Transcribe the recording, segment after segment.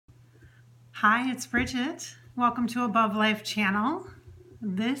Hi, it's Bridget. Welcome to Above Life channel.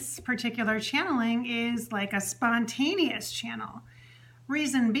 This particular channeling is like a spontaneous channel.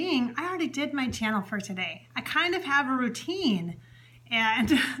 Reason being, I already did my channel for today. I kind of have a routine.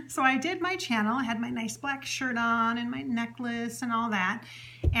 And so I did my channel. I had my nice black shirt on and my necklace and all that.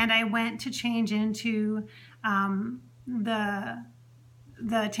 And I went to change into the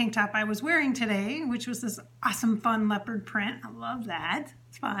tank top I was wearing today, which was this awesome, fun leopard print. I love that.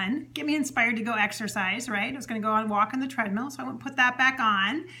 It's fun. Get me inspired to go exercise, right? I was going to go on a walk on the treadmill, so I went and put that back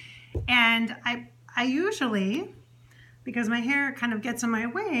on. And I usually, because my hair kind of gets in my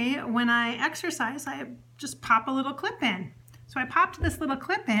way, when I exercise, I just pop a little clip in. So I popped this little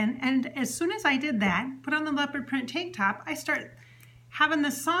clip in, and as soon as I did that, put on the leopard print tank top, I start having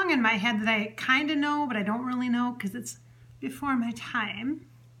this song in my head that I kind of know, but I don't really know because it's before my time.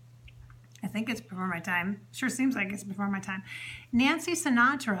 I think it's before my time. Sure seems like it's before my time. Nancy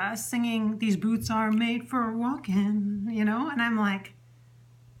Sinatra singing, "These boots are made for walking," you know? And I'm like,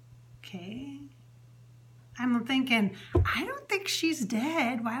 okay. I'm thinking, I don't think she's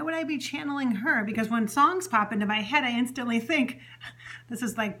dead. Why would I be channeling her? Because when songs pop into my head, I instantly think, this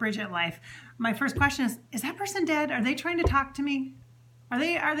is like Bridget life. My first question is that person dead? Are they trying to talk to me?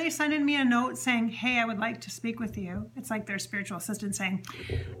 Are they sending me a note saying, hey, I would like to speak with you? It's like their spiritual assistant saying,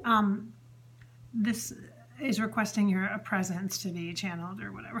 this is requesting your presence to be channeled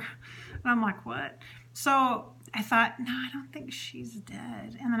or whatever. And I'm like, what? So I thought, no, I don't think she's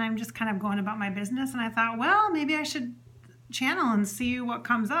dead. And then I'm just kind of going about my business. And I thought, well, maybe I should channel and see what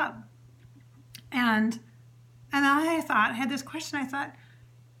comes up. And I thought, I had this question. I thought,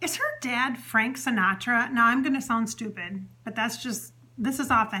 is her dad Frank Sinatra? Now I'm going to sound stupid, but that's just, this is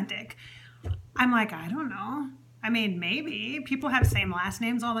authentic. I'm like, I don't know. I mean, maybe. People have same last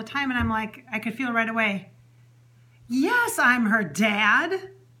names all the time. And I'm like, I could feel right away, yes, I'm her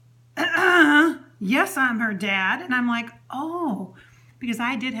dad. Yes, I'm her dad. And I'm like, oh, because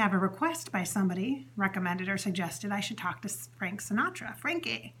I did have a request by somebody, recommended or suggested I should talk to Frank Sinatra,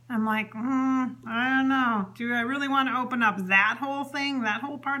 Frankie. I'm like, I don't know. Do I really want to open up that whole thing, that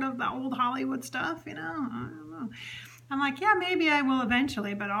whole part of the old Hollywood stuff? You know, I don't know. I'm like, yeah, maybe I will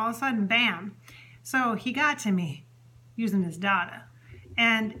eventually, but all of a sudden, bam. So he got to me using his data.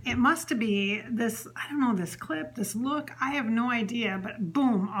 And it must be this, I don't know, this clip, this look, I have no idea, but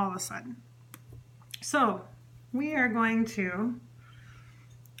boom, all of a sudden. So we are going to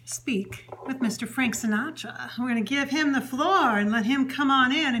speak with Mr. Frank Sinatra. We're going to give him the floor and let him come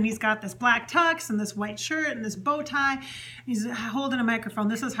on in. And he's got this black tux and this white shirt and this bow tie. He's holding a microphone.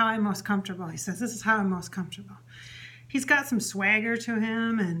 This is how I'm most comfortable. He says, this is how I'm most comfortable. He's got some swagger to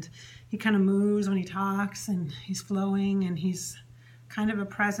him, and he kind of moves when he talks, and he's flowing, and he's kind of a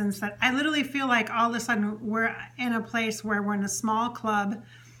presence that I literally feel like all of a sudden we're in a place where we're in a small club,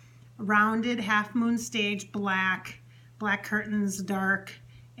 rounded half moon stage, black curtains, dark,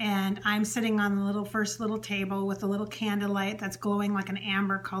 and I'm sitting on the first little table with a little candlelight that's glowing like an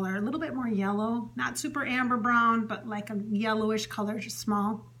amber color, a little bit more yellow, not super amber brown, but like a yellowish color, just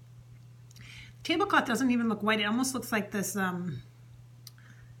small. Tablecloth doesn't even look white. It almost looks like this, like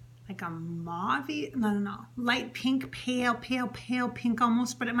a mauve-y, no, light pink, pale pink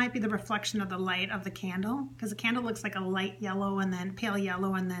almost, but it might be the reflection of the light of the candle, because the candle looks like a light yellow and then pale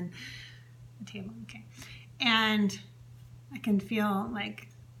yellow and then the table, okay. And I can feel like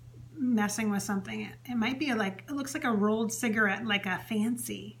messing with something. It might be like, it looks like a rolled cigarette, like a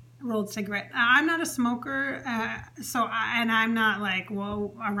fancy rolled cigarette. I'm not a smoker, and I'm not like,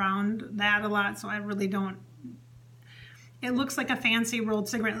 whoa, around that a lot, so I really don't. It looks like a fancy rolled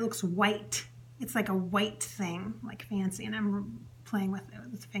cigarette. It looks white. It's like a white thing, like fancy, and I'm playing with it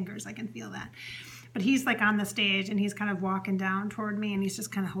with fingers. I can feel that. But he's like on the stage, and he's kind of walking down toward me, and he's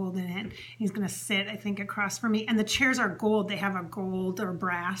just kind of holding it. He's going to sit, I think, across from me, and the chairs are gold. They have a gold or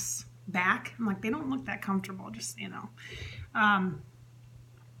brass back. I'm like, they don't look that comfortable, just, you know.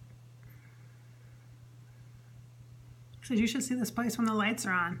 Says, you should see this place when the lights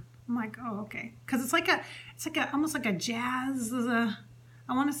are on. I'm like, oh, okay. Because it's like almost like a jazz, I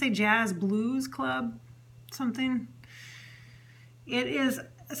want to say jazz blues club, something. It is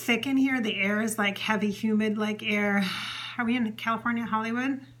thick in here. The air is like heavy, humid like air. Are we in California,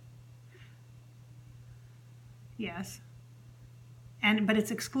 Hollywood? Yes. But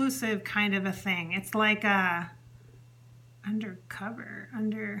it's exclusive kind of a thing. It's like a undercover,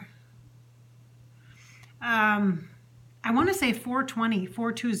 I want to say 420,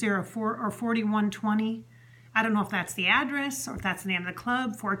 4204 or 4120. I don't know if that's the address or if that's the name of the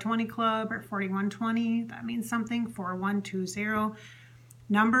club, 420 Club or 4120. That means something, 4120.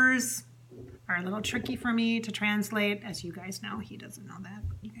 Numbers are a little tricky for me to translate. As you guys know, he doesn't know that.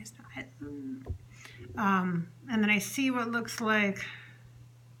 You guys know it. And then I see what looks like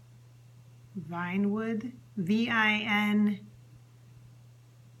Vinewood, Vinewood,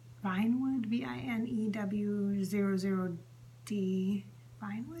 Vinenew00D,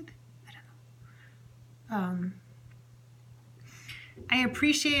 Vinewood? I don't know. I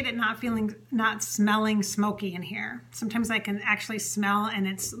appreciate it not smelling smoky in here. Sometimes I can actually smell and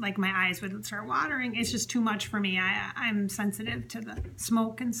it's like my eyes would start watering. It's just too much for me. I'm sensitive to the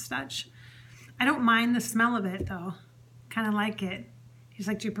smoke and such. I don't mind the smell of it though. Kind of like it. He's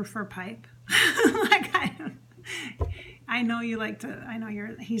like, do you prefer pipe? Like, I know you like to,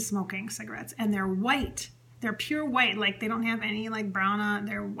 he's smoking cigarettes and they're white. They're pure white. Like they don't have any like brown on,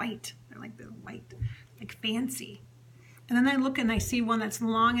 they're white. They're like the white, like fancy. And then I look and I see one that's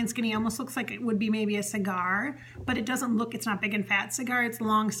long and skinny, almost looks like it would be maybe a cigar, but it doesn't look, it's not big and fat cigar, it's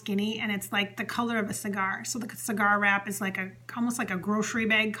long, skinny, and it's like the color of a cigar. So the cigar wrap is like almost like a grocery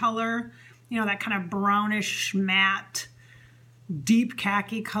bag color, you know, that kind of brownish, matte, deep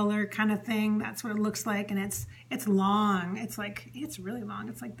khaki color kind of thing. That's what it looks like, and it's long. It's really long.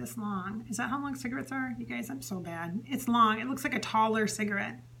 It's like this long. Is that how long cigarettes are? You guys, I'm so bad. It's long. It looks like a taller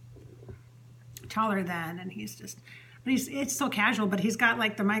cigarette. Taller than, and he's just... But it's so casual, but he's got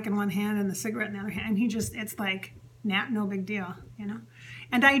like the mic in one hand and the cigarette in the other hand. And it's like, no big deal, you know?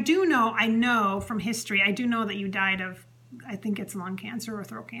 And I know from history, I do know that you died of, I think it's lung cancer or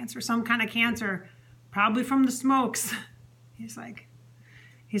throat cancer, some kind of cancer, probably from the smokes. He's like,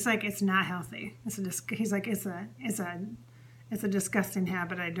 it's not healthy. He's like, it's a disgusting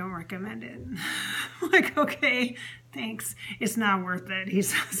habit. I don't recommend it. I'm like, okay, thanks. It's not worth it.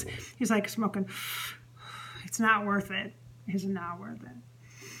 He's like smoking. It's not worth it. It's not worth it.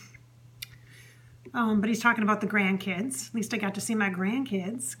 But he's talking about the grandkids. At least I got to see my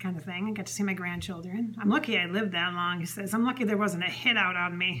grandkids kind of thing. I got to see my grandchildren. I'm lucky I lived that long, he says. I'm lucky there wasn't a hit out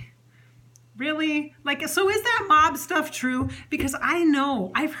on me. Really? Like, so is that mob stuff true? Because I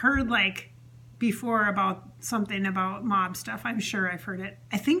know, I've heard like before about something about mob stuff. I'm sure I've heard it.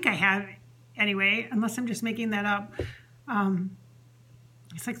 I think I have anyway, unless I'm just making that up.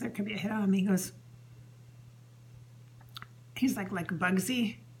 It's like there could be a hit out on me. He's like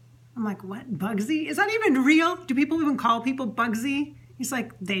Bugsy. I'm like, what? Bugsy? Is that even real? Do people even call people Bugsy? He's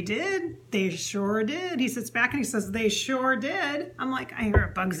like, they did. They sure did. He sits back and he says, they sure did. I'm like, I hear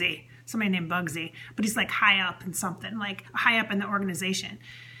a Bugsy. Somebody named Bugsy. But he's like high up in something, like high up in the organization.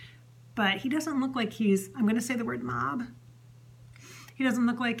 But he doesn't look like he's, I'm going to say the word mob. He doesn't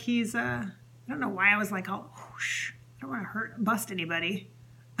look like he's, I don't know why I was like, oh, whoosh. I don't want to bust anybody.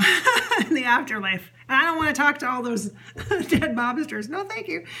 In the afterlife. And I don't want to talk to all those dead mobsters. No, thank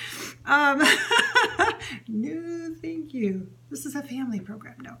you. No, thank you. This is a family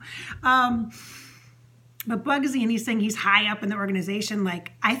program. No. But Bugsy, and he's saying he's high up in the organization.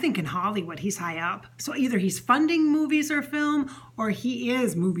 Like, I think in Hollywood, he's high up. So either he's funding movies or film, or he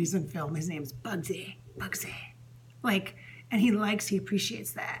is movies and film. His name's Bugsy. Bugsy. Like, and he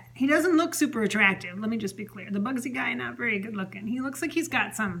appreciates that. He doesn't look super attractive. Let me just be clear. The Bugsy guy, not very good looking. He looks like he's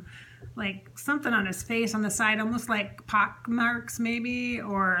got some, like, something on his face on the side, almost like pock marks maybe,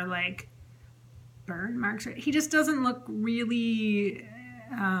 or like burn marks. He just doesn't look really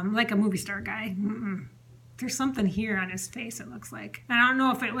like a movie star guy. Mm-mm. There's something here on his face, it looks like. I don't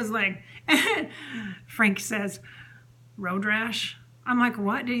know if it was like, Frank says, road rash. I'm like,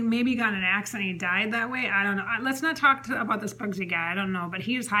 what? Did he maybe got in an accident and he died that way? I don't know. Let's not talk about this Bugsy guy. I don't know. But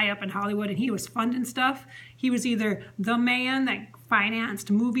he was high up in Hollywood and he was funding stuff. He was either the man that financed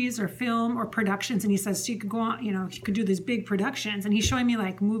movies or film or productions. And he says, so you could go on, you know, you could do these big productions. And he's showing me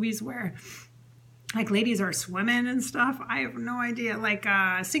like movies where like ladies are swimming and stuff. I have no idea. Like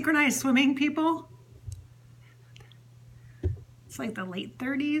synchronized swimming people. It's like the late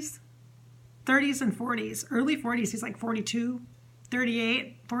 30s and 40s, early 40s. He's like 42.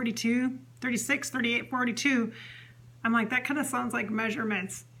 38, 42, 36, 38, 42. I'm like, that kind of sounds like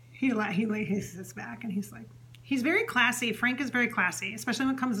measurements. He sits back and he's like, he's very classy. Frank is very classy, especially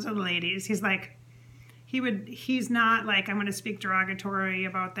when it comes to the ladies. He's like, he's not like, I'm going to speak derogatory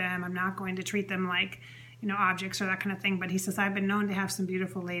about them. I'm not going to treat them like, you know, objects or that kind of thing. But he says, I've been known to have some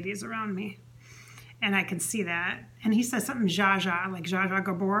beautiful ladies around me. And I can see that. And he says something Zsa Zsa, like Zsa Zsa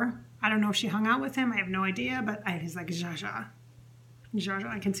Gabor. I don't know if she hung out with him. I have no idea, but he's like Zsa Zsa. Zsa Zsa,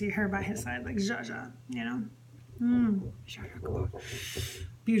 I can see her by his side, like Zsa Zsa, you know? Zsa Zsa Gabor.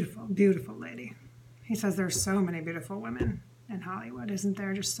 Beautiful, beautiful lady. He says there's so many beautiful women in Hollywood, isn't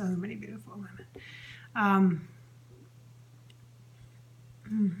there? Just so many beautiful women.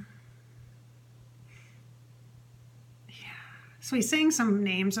 Yeah. So he's saying some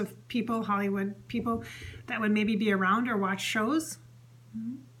names of people, Hollywood people, that would maybe be around or watch shows.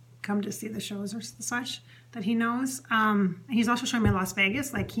 come to see the shows or such that he knows. He's also showing me Las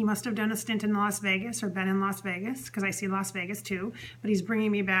Vegas. Like, he must have done a stint in Las Vegas or been in Las Vegas, because I see Las Vegas too. But he's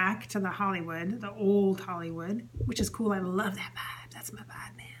bringing me back to the Hollywood, the old Hollywood, which is cool. I love that vibe. That's my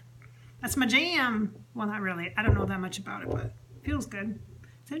vibe, man. That's my jam. Well, not really. I don't know that much about it, but it feels good.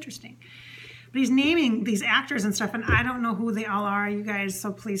 It's interesting. But he's naming these actors and stuff, and I don't know who they all are, you guys,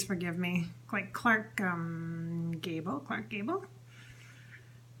 so please forgive me. Like Clark Gable.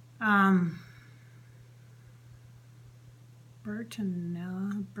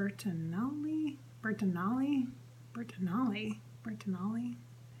 Bertinelli. I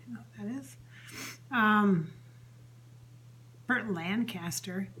don't know what that is. Burt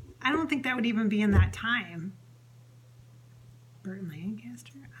Lancaster. I don't think that would even be in that time. Burt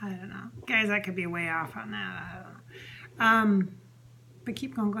Lancaster? I don't know. Guys, I could be way off on that. I don't know. But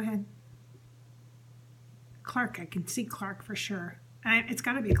keep going. Go ahead. Clark. I can see Clark for sure. It's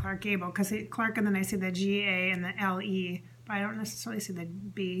got to be Clark Gable, because Clark, and then I see the G-A and the L-E, but I don't necessarily see the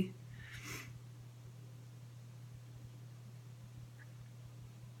B.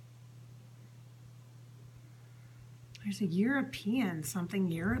 There's a European,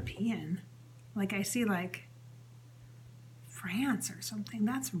 something European. Like, I see, like, France or something.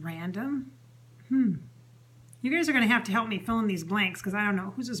 That's random. You guys are going to have to help me fill in these blanks, because I don't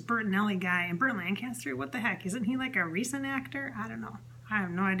know. Who's this Bertinelli guy? And Burt Lancaster? What the heck? Isn't he like a recent actor? I don't know. I have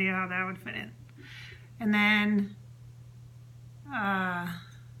no idea how that would fit in. And then,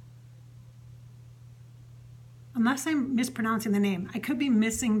 unless I'm mispronouncing the name, I could be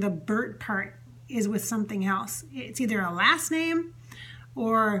missing the Burt part is with something else. It's either a last name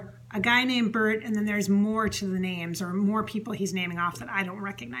or a guy named Burt, and then there's more to the names, or more people he's naming off that I don't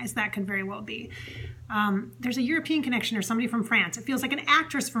recognize. That could very well be. There's a European connection, or somebody from France. It feels like an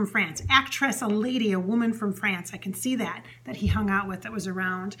actress from France. Actress, a lady, a woman from France. I can see that he hung out with, that was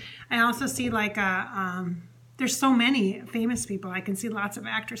around. I also see like there's so many famous people. I can see lots of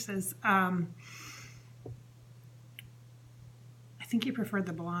actresses. I think he preferred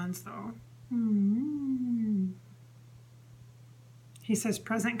the blondes though. He says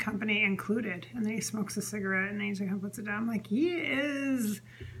present company included, and then he smokes a cigarette and then he puts it down. Like, he is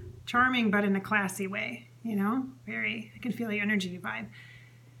charming, but in a classy way, you know? Very, I can feel the energy vibe.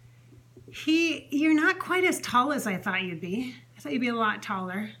 You're not quite as tall as I thought you'd be. I thought you'd be a lot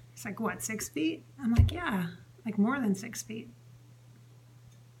taller. It's like, what, 6 feet? I'm like, yeah, like more than 6 feet.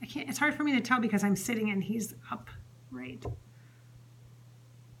 It's hard for me to tell because I'm sitting and he's upright.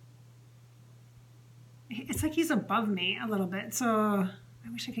 It's like he's above me a little bit, so I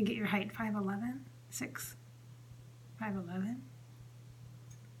wish I could get your height. 5'11", 6, 5'11",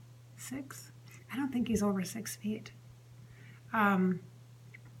 6. I don't think he's over 6 feet.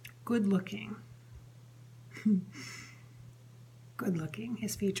 Good looking. Good looking.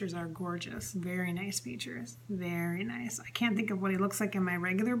 His features are gorgeous. Very nice features. Very nice. I can't think of what he looks like in my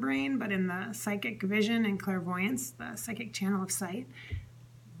regular brain, but in the psychic vision and clairvoyance, the psychic channel of sight,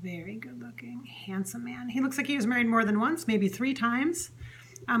 very good looking, handsome man. He looks like he was married more than once, maybe 3 times.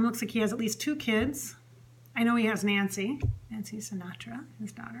 Looks like he has at least 2 kids. I know he has Nancy Sinatra,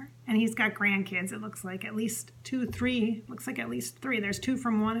 his daughter. And he's got grandkids, it looks like at least 2, 3. Looks like at least 3. There's 2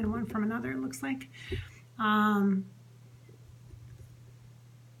 from one and 1 from another, it looks like.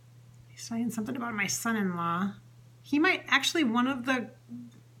 He's saying something about my son-in-law. He might actually, my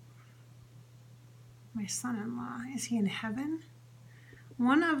son-in-law, is he in heaven?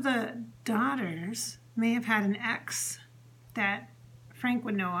 One of the daughters may have had an ex that Frank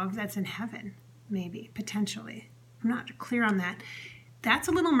would know of that's in heaven, maybe, potentially. I'm not clear on that. That's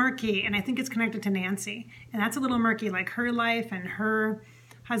a little murky, and I think it's connected to Nancy. And that's a little murky, like her life and her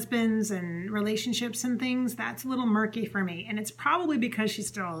husbands and relationships and things. That's a little murky for me. And it's probably because she's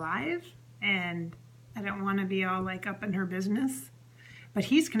still alive, and I don't want to be all like up in her business. But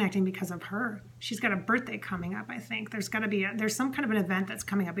he's connecting because of her. She's got a birthday coming up, I think. There's some kind of an event that's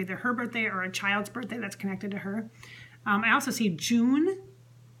coming up, either her birthday or a child's birthday that's connected to her. I also see June.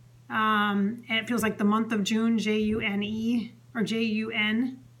 And it feels like the month of June, J-U-N-E, or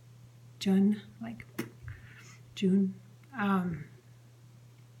J-U-N. June, like June.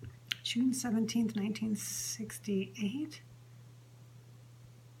 June 17th, 1968.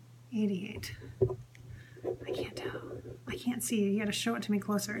 88. I can't tell. I can't see. You got to show it to me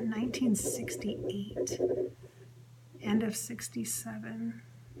closer. 1968. End of 67.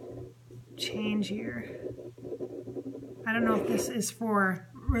 Change year. I don't know if this is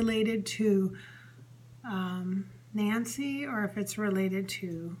related to Nancy or if it's related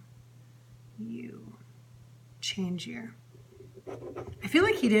to you. Change year. I feel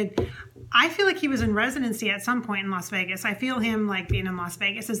like he did. I feel like he was in residency at some point in Las Vegas. I feel him like being in Las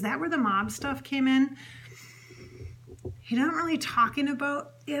Vegas. Is that where the mob stuff came in? He's not really talking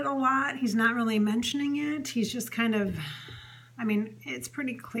about it a lot. He's not really mentioning it. He's just kind of, I mean, it's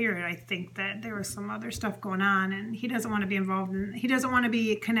pretty clear, I think, that there was some other stuff going on, and he doesn't want to be involved in, he doesn't want to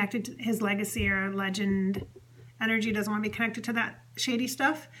be connected to his legacy or legend energy, doesn't want to be connected to that shady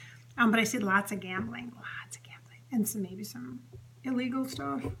stuff. But I see lots of gambling, and maybe some illegal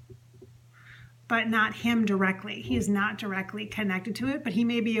stuff. But not him directly. He is not directly connected to it, but he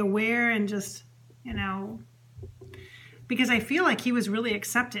may be aware and just, you know, because I feel like he was really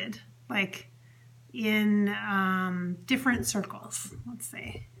accepted, like in different circles, let's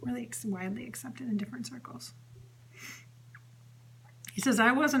say, really widely accepted in different circles. He says,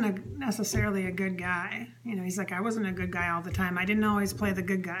 I wasn't necessarily a good guy. You know, he's like, I wasn't a good guy all the time. I didn't always play the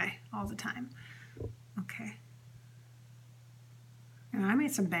good guy all the time. Okay. You know, I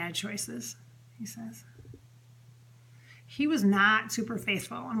made some bad choices, he says. He was not super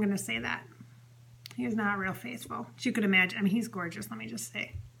faithful. I'm going to say that. He was not real faithful. As you could imagine. I mean, he's gorgeous, let me just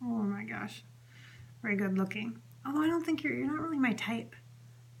say. Oh my gosh. Very good looking. Although I don't think you're not really my type.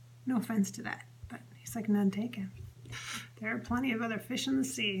 No offense to that. But he's like, none taken. There are plenty of other fish in the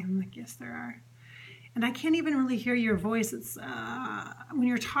sea. I'm like, yes, there are. And I can't even really hear your voice. It's when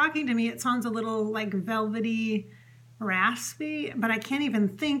you're talking to me, it sounds a little like velvety, raspy, but I can't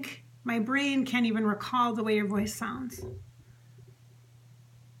even think. My brain can't even recall the way your voice sounds.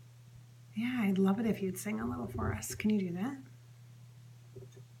 Yeah, I'd love it if you'd sing a little for us. Can you do that?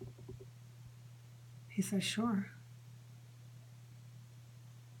 He says, sure.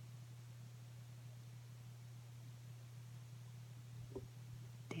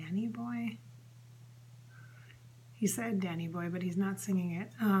 Danny boy? He said Danny boy, but he's not singing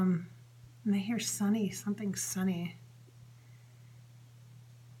it. And I hear sunny, something sunny.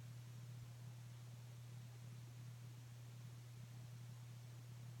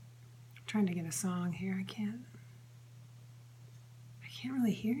 I'm trying to get a song here. I can't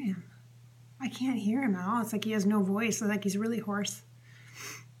really hear him. I can't hear him at all. It's like he has no voice. It's like he's really hoarse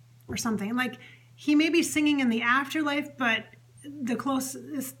or something. Like he may be singing in the afterlife, but the close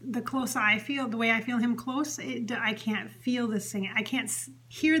I feel, the way I feel him close, I can't feel the singing. I can't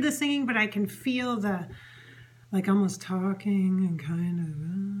hear the singing, but I can feel the, like almost talking and kind of,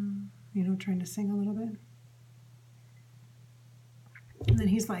 you know, trying to sing a little bit. And then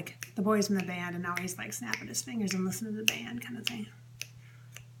he's like, the boy's in the band, and now he's like snapping his fingers and listening to the band kind of thing.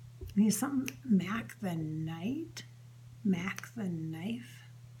 And he's something, Mac the Knight? Mac the Knife?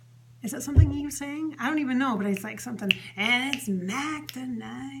 Is that something he was saying? I don't even know, but it's like something, and it's Mac the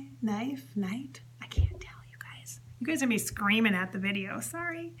Knight. I can't tell you guys. You guys are going to be screaming at the video.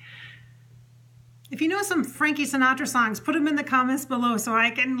 Sorry. If you know some Frankie Sinatra songs, put them in the comments below so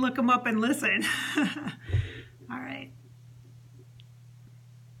I can look them up and listen. All right.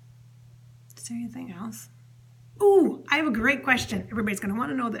 Is there anything else? Ooh, I have a great question. Everybody's going to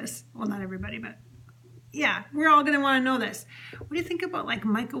want to know this. Well, not everybody, but yeah, we're all going to want to know this. What do you think about like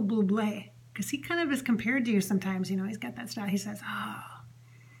Michael Bublé? Because he kind of is compared to you sometimes. You know, he's got that style. He says, oh,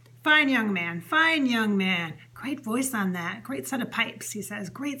 fine young man, fine young man. Great voice on that. Great set of pipes, he says.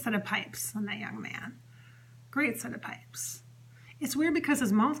 Great set of pipes on that young man. Great set of pipes. It's weird because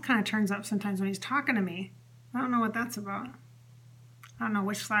his mouth kind of turns up sometimes when he's talking to me. I don't know what that's about. I don't know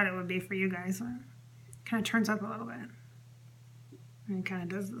which side it would be for you guys. It kind of turns up a little bit. And he kind of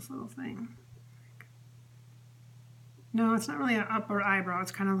does this little thing. No, it's not really an upper eyebrow.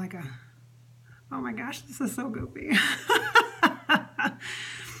 It's kind of like a, oh my gosh, this is so goofy.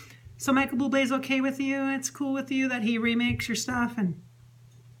 So Michael Bublé's okay with you? It's cool with you that he remakes your stuff? And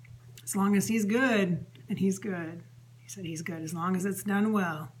as long as he's good, and he's good. He said he's good as long as it's done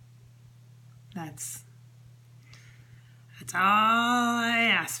well. That's all I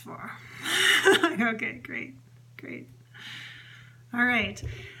asked for. Okay, great, great. All right.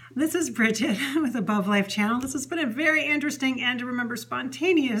 This is Bridget with Above Life Channel. This has been a very interesting and, to remember,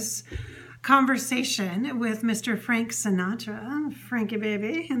 spontaneous conversation with Mr. Frank Sinatra, Frankie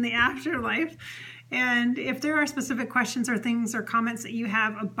baby, in the afterlife. And if there are specific questions or things or comments that you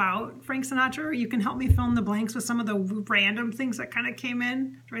have about Frank Sinatra, or you can help me fill in the blanks with some of the random things that kind of came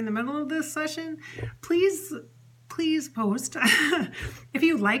in during the middle of this session, please post. If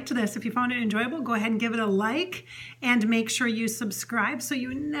you liked this, if you found it enjoyable, go ahead and give it a like and make sure you subscribe so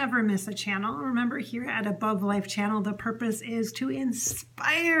you never miss a channel. Remember, here at Above Life Channel, the purpose is to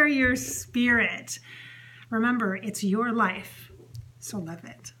inspire your spirit. Remember, it's your life, so live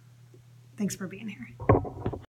it. Thanks for being here.